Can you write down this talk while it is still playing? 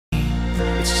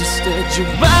It's just a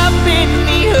drop in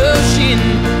the ocean,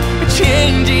 a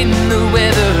change in the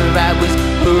weather. I was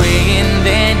praying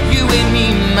that you and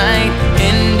me might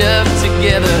end up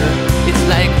together. It's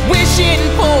like wishing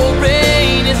for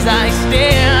rain as I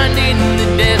stand in the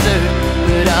desert,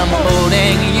 but I'm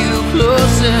holding you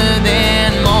closer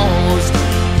than most.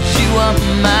 You are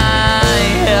my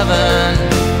heaven.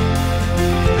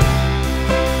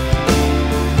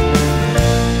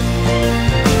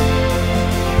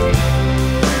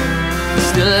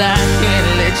 Still I can't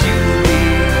let you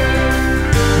leave.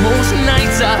 Most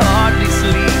nights I hardly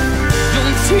sleep.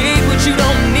 Don't take what you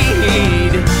don't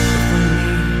need.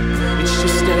 For me, it's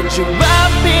just a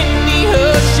drop in the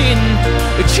ocean,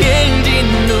 a change in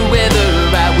the weather.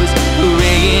 I was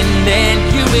praying that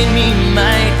you and me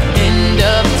might end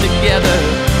up together.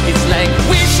 It's like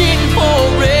wishing for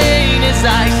rain as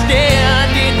I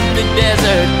stand in the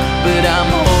desert, but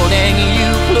I'm holding you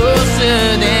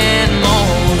closer than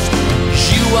most.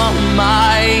 You are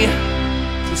my,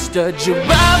 just a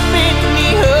drop in the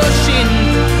ocean,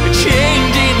 a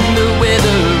change in the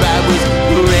weather. I was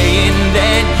praying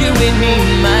that you and me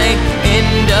might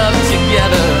end up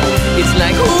together. It's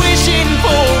like wishing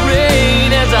for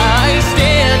rain as I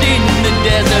stand in the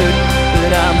desert,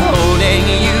 but I'm holding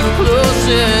you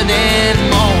closer than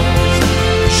most.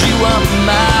 You are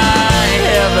my